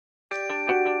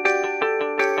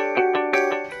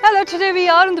Hello, today we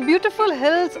are in the beautiful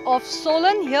hills of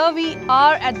Solan. Here we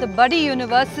are at the Baddi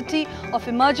University of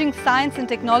Emerging Science and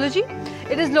Technology.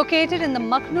 It is located in the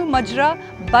Makhnu Majra,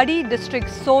 Baddi district,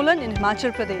 Solan in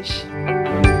Himachal Pradesh.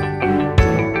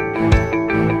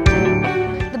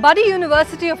 The Baddi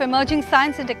University of Emerging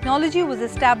Science and Technology was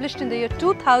established in the year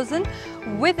 2000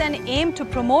 with an aim to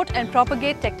promote and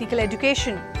propagate technical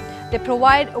education. They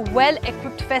provide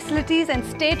well-equipped facilities and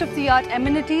state-of-the-art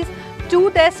amenities to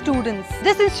their students.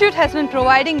 This institute has been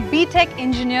providing B.Tech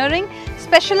engineering,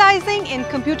 specializing in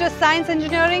computer science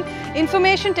engineering,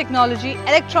 information technology,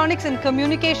 electronics and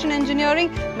communication engineering,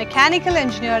 mechanical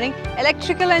engineering,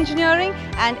 electrical engineering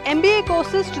and MBA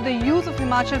courses to the youth of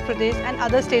Himachal Pradesh and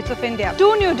other states of India.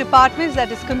 Two new departments, that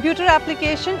is computer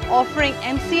application offering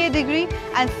MCA degree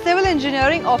and civil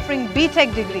engineering offering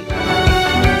B.Tech degree.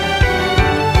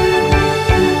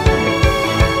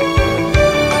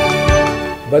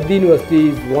 Baddi University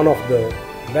is one of the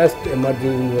best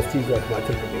emerging universities of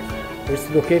Himachal Pradesh. It's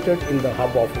located in the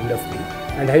hub of industry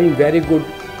and having very good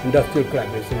industrial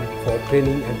collaboration for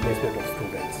training and placement of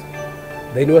students.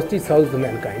 The university serves the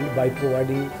mankind by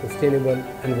providing sustainable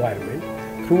environment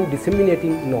through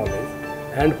disseminating knowledge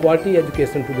and quality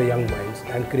education to the young minds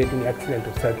and creating excellent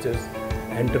researchers,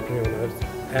 entrepreneurs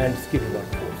and skilled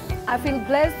workforce. I feel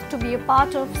blessed to be a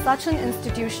part of such an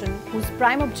institution whose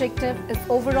prime objective is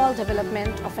overall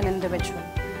development of an individual.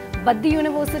 Baddi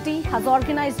University has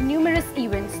organized numerous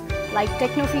events like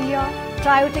Technophilia,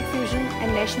 Triotech Fusion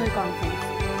and National Conference.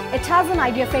 It has an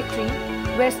idea factory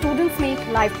where students make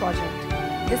live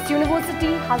projects. This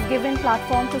university has given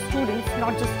platform to students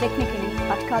not just technically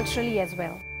but culturally as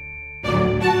well.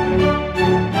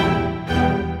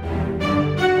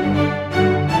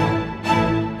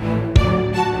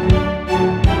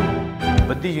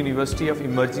 Baddi University of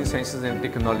Emerging Sciences and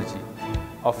Technology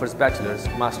offers bachelor's,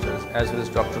 master's as well as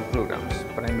doctoral programs,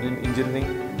 primarily in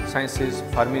engineering, sciences,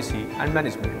 pharmacy and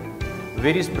management.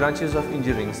 Various branches of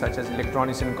engineering such as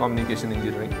electronics and communication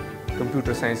engineering,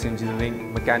 computer science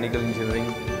engineering, mechanical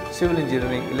engineering, civil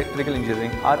engineering, electrical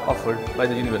engineering are offered by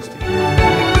the university.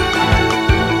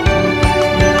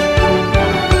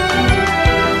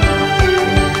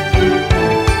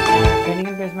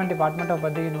 Department of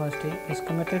Baddi University is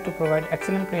committed to provide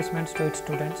excellent placements to its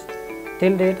students.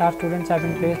 Till date, our students have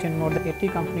been placed in more than 80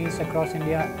 companies across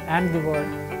India and the world,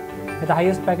 with the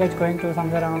highest package going to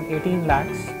somewhere around 18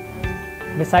 lakhs.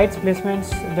 Besides placements,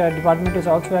 the department is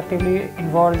also actively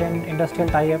involved in industrial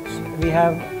tie-ups. We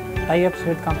have tie-ups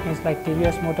with companies like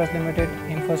TVS Motors Limited,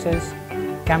 Infosys,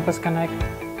 Campus Connect,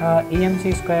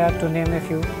 EMC Square to name a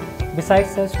few.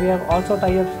 Besides this, we have also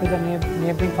tie-ups with the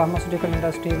neighboring pharmaceutical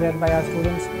industry, whereby our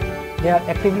students, they are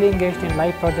actively engaged in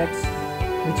live projects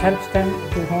which helps them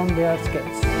to hone their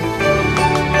skills.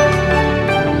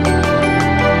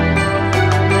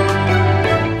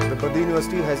 The Baddi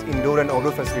University has indoor and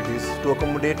outdoor facilities to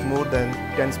accommodate more than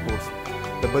 10 sports.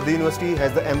 The Baddi University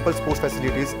has the ample sports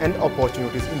facilities and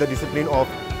opportunities in the discipline of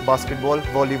basketball,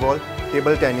 volleyball,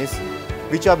 table tennis,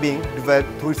 which are being developed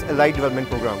through its allied development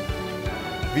program.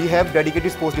 We have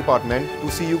dedicated sports department to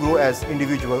see you grow as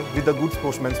individual with a good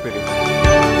sportsman spirit.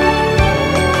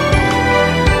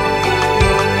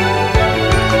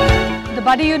 The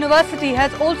Baddi University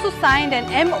has also signed an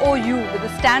MOU with the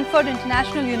Stanford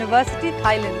International University,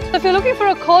 Thailand. So if you're looking for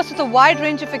a course with a wide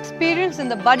range of experience, then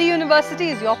the Baddi University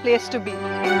is your place to be.